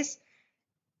sideways,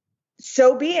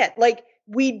 so be it. Like,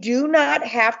 we do not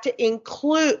have to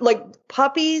include, like,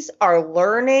 puppies are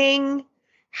learning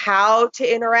how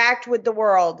to interact with the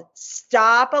world.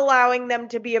 Stop allowing them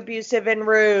to be abusive and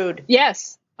rude.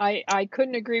 Yes, I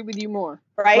couldn't agree with you more.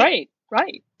 Right?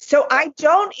 Right. So I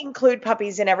don't include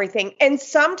puppies in everything. And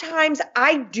sometimes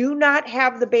I do not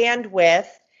have the bandwidth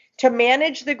to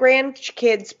manage the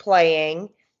grandkids playing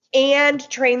and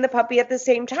train the puppy at the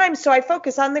same time. So I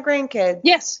focus on the grandkids.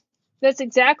 Yes, that's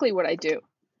exactly what I do.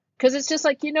 Because it's just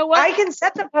like, you know what? I can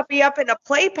set the puppy up in a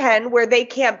playpen where they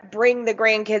can't bring the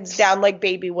grandkids down like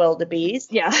baby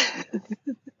wildebeest. Yeah.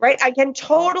 Right? I can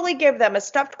totally give them a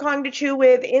stuffed Kong to chew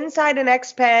with inside an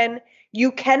X pen.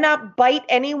 You cannot bite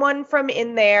anyone from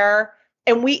in there.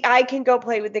 And I can go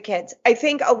play with the kids. I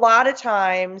think a lot of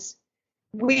times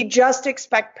we just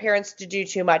expect parents to do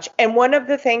too much. And one of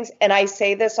the things, and I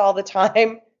say this all the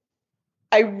time,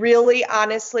 I really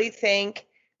honestly think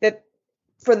that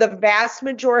for the vast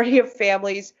majority of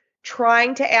families,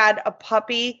 trying to add a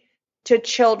puppy to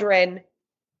children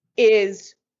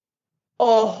is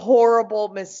a horrible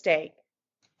mistake.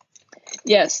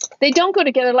 Yes. They don't go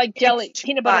together like jelly,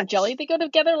 peanut butter and jelly. They go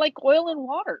together like oil and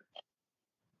water.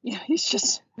 Yeah, it's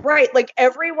just right. Like,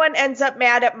 everyone ends up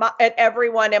mad at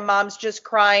everyone, and mom's just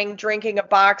crying, drinking a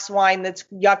box wine that's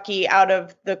yucky out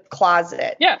of the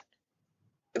closet. Yeah,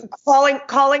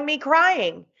 calling me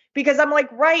crying because I'm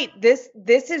like, right, this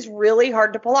is really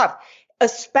hard to pull off,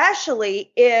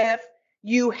 especially if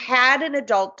you had an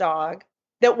adult dog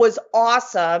that was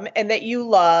awesome and that you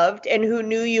loved and who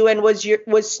knew you and was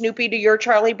Snoopy to your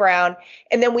Charlie Brown,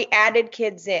 and then we added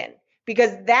kids in.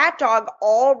 Because that dog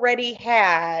already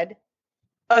had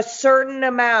a certain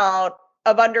amount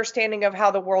of understanding of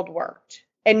how the world worked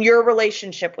and your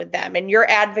relationship with them and your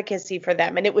advocacy for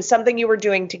them. And it was something you were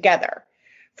doing together.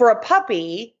 For a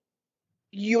puppy,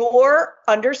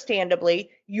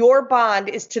 understandably, your bond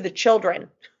is to the children.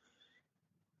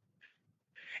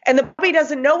 And the puppy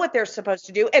doesn't know what they're supposed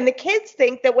to do. And the kids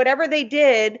think that whatever they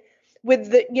did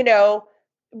with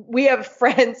we have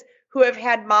friends who have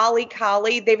had Molly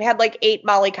Collie. They've had like 8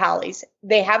 Molly Collies.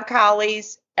 They have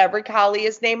collies. Every collie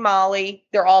is named Molly.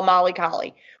 They're all Molly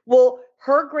Collie. Well,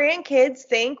 her grandkids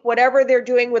think whatever they're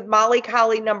doing with Molly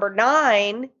Collie number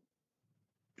 9,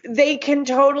 they can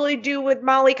totally do with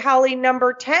Molly Collie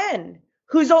number 10,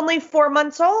 who's only 4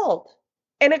 months old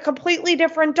and a completely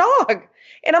different dog.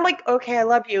 And I'm like, okay, I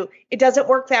love you. It doesn't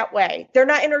work that way. They're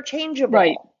not interchangeable.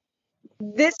 Right.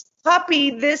 This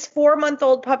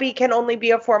 4-month-old puppy can only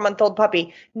be a 4-month-old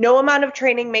puppy. No amount of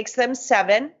training makes them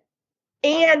 7.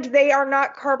 And they are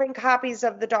not carbon copies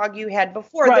of the dog you had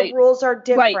before. Right. The rules are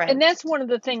different. Right. And that's one of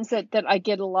the things that I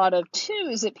get a lot of too,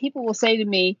 is that people will say to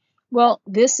me, well,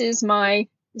 this is my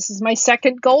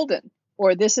second golden,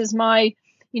 or this is my,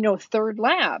 third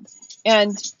lab.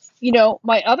 And,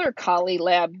 my other collie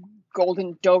lab,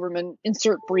 golden Doberman,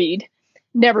 insert breed,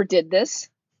 never did this.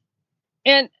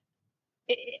 And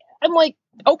I'm like,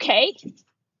 okay,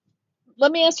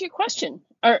 let me ask you a question.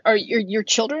 Are your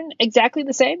children exactly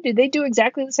the same? Did they do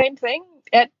exactly the same thing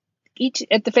at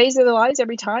the phase of their lives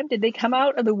every time? Did they come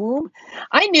out of the womb?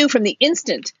 I knew from the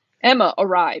instant Emma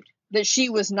arrived that she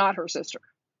was not her sister.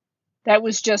 That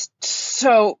was just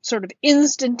so sort of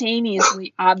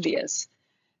instantaneously obvious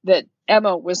that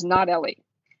Emma was not Ellie.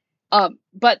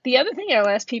 But the other thing I'll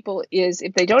ask people is,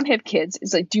 if they don't have kids,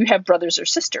 is like, do you have brothers or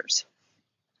sisters?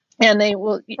 And they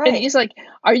will, right. And he's like,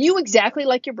 are you exactly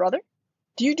like your brother?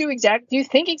 Do you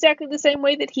think exactly the same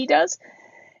way that he does?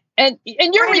 And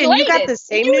you're right, related. And you got the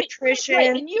same nutrition. Right,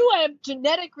 and you have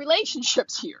genetic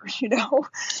relationships here,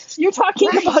 You're talking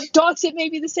about dogs that may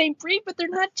be the same breed, but they're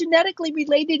not genetically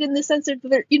related in the sense that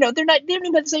they don't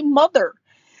even have the same mother.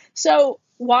 So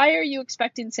why are you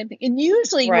expecting the same thing? And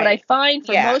usually what I find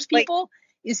for most people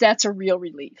is that's a real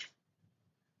relief.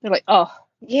 They're like, oh.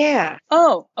 Yeah.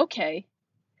 Oh, okay.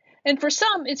 And for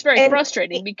some, it's very And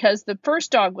frustrating because the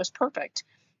first dog was perfect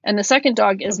and the second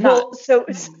dog is not.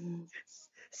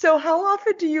 So how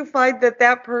often do you find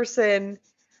that person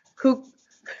who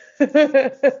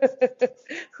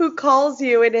who calls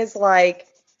you and is like,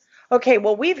 okay,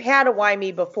 well, we've had a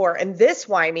Wyoming before, and this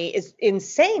Wyoming is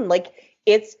insane. Like,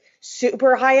 it's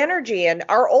super high energy, and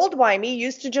our old Wyoming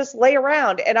used to just lay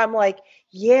around. And I'm like,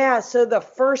 yeah, so the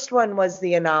first one was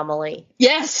the anomaly.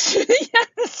 Yes.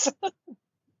 Yes.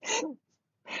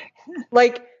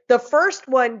 Like, the first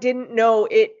one didn't know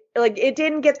it. Like, it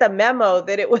didn't get the memo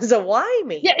that it was a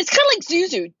Wyoming. Yeah, it's kind of like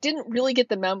Zuzu didn't really get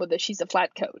the memo that she's a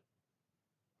flat coat.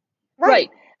 Right.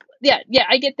 Yeah,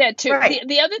 I get that too. Right.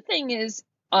 The other thing is,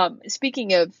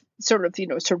 speaking of sort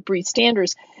of breed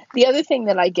standards, the other thing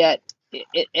that I get,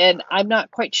 and I'm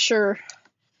not quite sure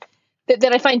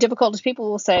that I find difficult, is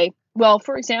people will say, well,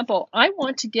 for example, I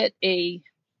want to get a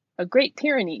Great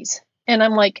Pyrenees, and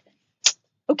I'm like,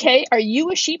 okay, are you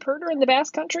a sheep herder in the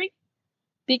Basque Country?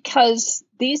 Because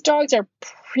these dogs are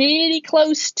pretty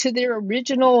close to their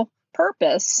original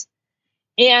purpose,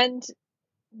 and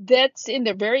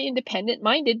they're very independent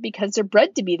minded because they're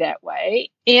bred to be that way.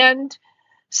 And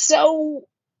so,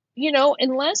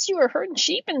 unless you are herding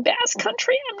sheep in Basque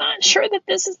Country, I'm not sure that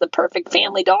this is the perfect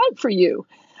family dog for you.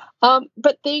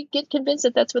 But they get convinced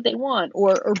that that's what they want.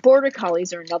 Or border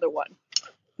collies are another one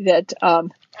that.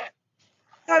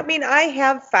 I mean, I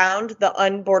have found the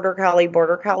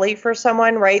unborder collie for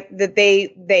someone, right? That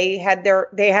they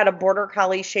had a border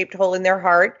collie shaped hole in their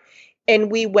heart,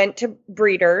 and we went to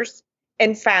breeders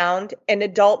and found an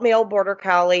adult male border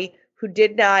collie who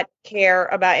did not care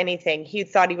about anything. He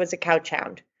thought he was a couch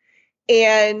hound,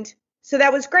 and so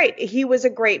that was great. He was a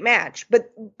great match.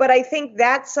 But I think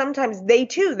that sometimes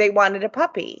they wanted a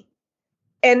puppy,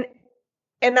 and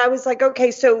I was like,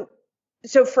 okay, so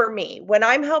for me, when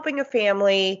I'm helping a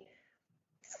family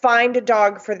find a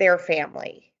dog for their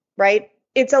family, right?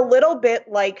 It's a little bit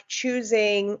like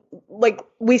choosing, like,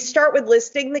 we start with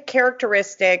listing the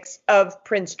characteristics of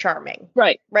Prince Charming.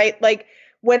 Right. Right? Like,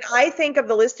 when I think of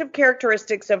the list of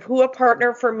characteristics of who a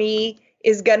partner for me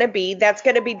is going to be, that's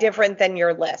going to be different than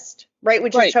your list, right?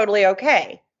 Which is totally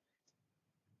okay.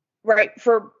 Right?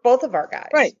 For both of our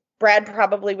guys. Right. Brad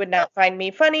probably would not find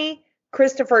me funny.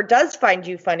 Christopher does find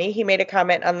you funny. He made a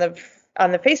comment on the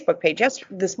Facebook page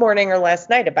this morning or last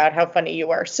night about how funny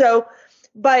you are. So,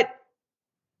 but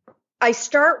I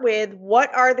start with,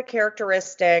 what are the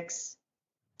characteristics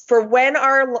for when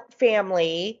our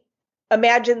family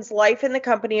imagines life in the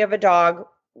company of a dog?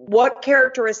 What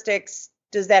characteristics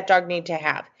does that dog need to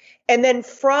have? And then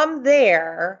from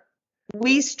there,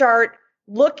 we start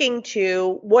looking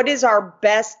to what is our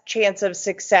best chance of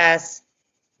success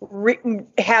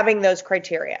having those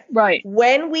criteria. Right.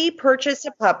 When we purchase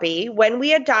a puppy, when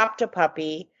we adopt a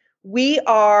puppy, we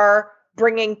are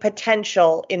bringing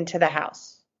potential into the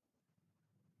house.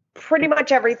 Pretty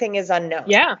much everything is unknown.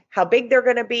 Yeah. How big they're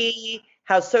going to be,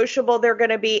 how sociable they're going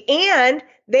to be, and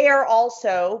they are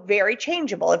also very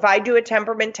changeable. If I do a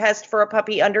temperament test for a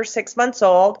puppy under 6 months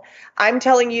old, I'm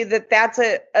telling you that that's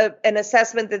an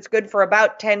assessment that's good for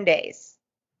about 10 days.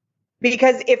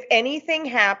 Because if anything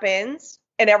happens,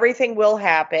 and everything will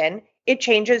happen, it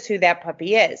changes who that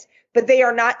puppy is. But they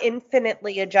are not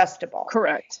infinitely adjustable.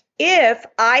 Correct. If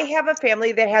I have a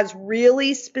family that has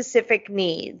really specific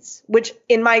needs, which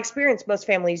in my experience most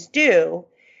families do,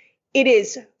 it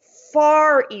is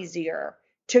far easier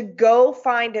to go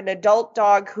find an adult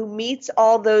dog who meets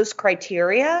all those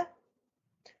criteria,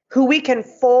 who we can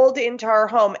fold into our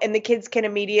home, and the kids can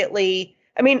immediately,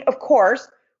 I mean, of course,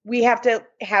 we have to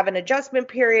have an adjustment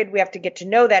period. We have to get to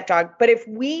know that dog. But if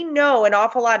we know an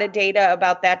awful lot of data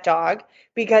about that dog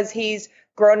because he's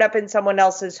grown up in someone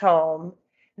else's home,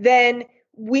 then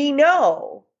we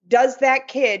know, does that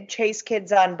kid chase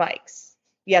kids on bikes?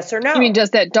 Yes or no? You mean, does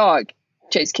that dog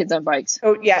chase kids on bikes?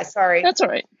 Oh, yeah, sorry. That's all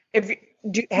right.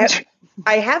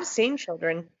 I have seen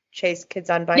children chase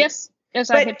kids on bikes. Yes,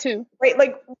 I have too. Right,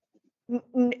 like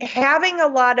having a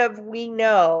lot of, we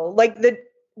know, like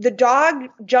the dog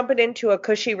jumping into a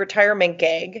cushy retirement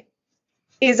gig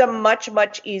is a much,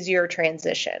 much easier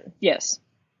transition. Yes.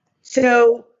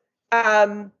 So,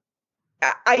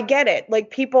 I get it.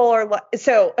 Like, people are,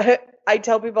 so I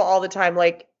tell people all the time,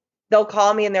 like, they'll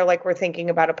call me and they're like, we're thinking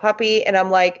about a puppy. And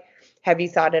I'm like, have you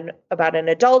thought about an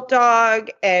adult dog?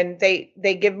 And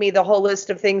they give me the whole list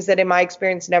of things that in my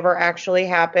experience never actually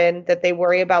happen, that they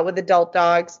worry about with adult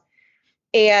dogs.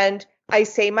 And I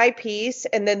say my piece,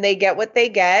 and then they get what they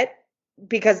get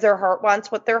because their heart wants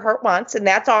what their heart wants. And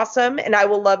that's awesome. And I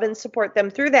will love and support them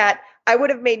through that. I would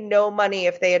have made no money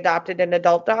if they adopted an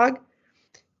adult dog,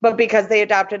 but because they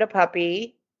adopted a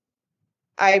puppy,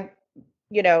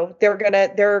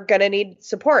 they're gonna need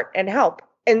support and help.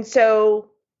 And so,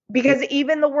 because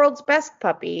even the world's best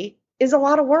puppy is a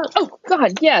lot of work. Oh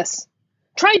God, yes.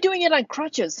 Try doing it on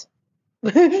crutches.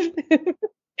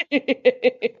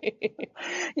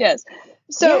 Yes.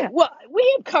 So, well,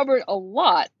 we have covered a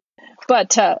lot,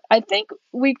 but I think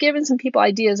we've given some people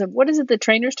ideas of what is it that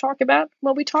trainers talk about?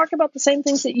 Well, we talk about the same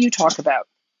things that you talk about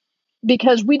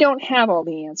because we don't have all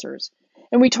the answers.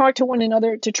 And we talk to one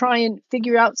another to try and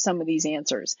figure out some of these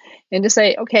answers and to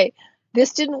say, okay,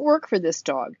 this didn't work for this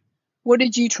dog. What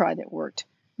did you try that worked?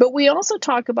 But we also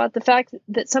talk about the fact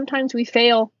that sometimes we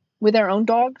fail with our own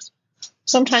dogs.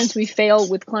 Sometimes we fail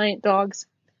with client dogs.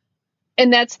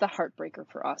 And that's the heartbreaker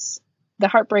for us. The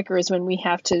heartbreaker is when we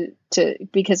have to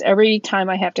because every time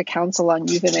I have to counsel on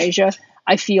euthanasia,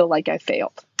 I feel like I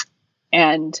failed.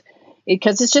 And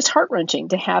because it's just heart-wrenching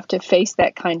to have to face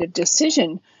that kind of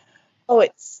decision. Oh,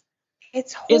 it's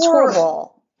horrible. It's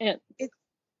horrible. And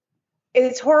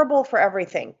it's horrible for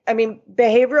everything. I mean,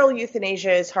 behavioral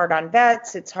euthanasia is hard on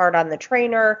vets. It's hard on the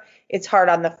trainer. It's hard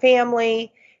on the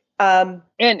family. And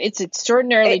it's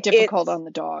extraordinarily difficult on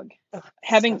the dog,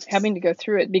 having to go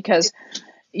through it because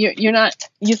you're not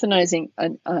euthanizing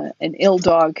an ill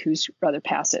dog who's rather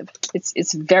passive.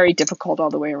 It's very difficult all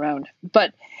the way around.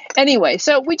 But anyway,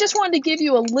 so we just wanted to give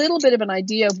you a little bit of an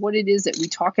idea of what it is that we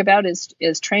talk about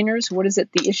as trainers. What is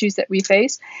it, the issues that we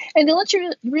face, and to let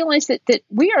you realize that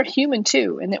we are human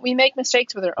too, and that we make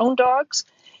mistakes with our own dogs,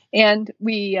 and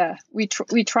we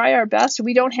try our best.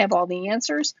 We don't have all the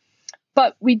answers,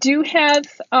 but we do have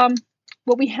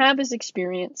what we have is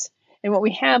experience, and what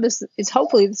we have is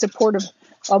hopefully the support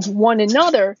of one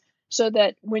another, so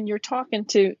that when you're talking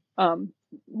to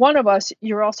one of us,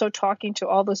 you're also talking to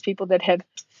all those people that have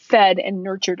fed and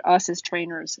nurtured us as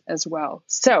trainers as well.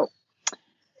 So,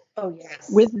 oh yes,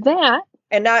 with that,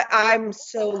 and I'm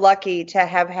so lucky to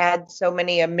have had so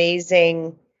many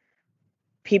amazing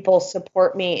people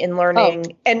support me in learning.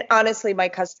 Oh. And honestly, my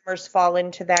customers fall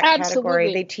into that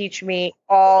category. They teach me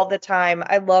all the time.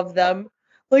 I love them.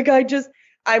 Like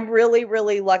I'm really,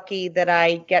 really lucky that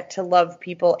I get to love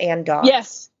people and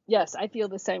dogs. Yes, I feel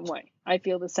the same way.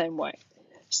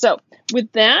 So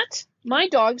with that, my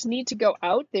dogs need to go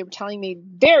out. They were telling me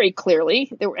very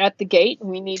clearly they were at the gate and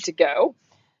we need to go.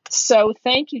 So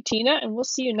thank you, Tina, and we'll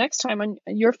see you next time on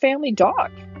Your Family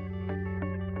Dog.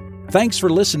 Thanks for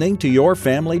listening to Your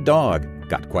Family Dog.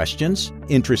 Got questions?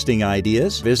 Interesting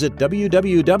ideas? Visit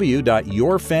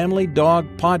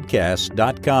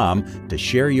www.yourfamilydogpodcast.com to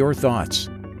share your thoughts.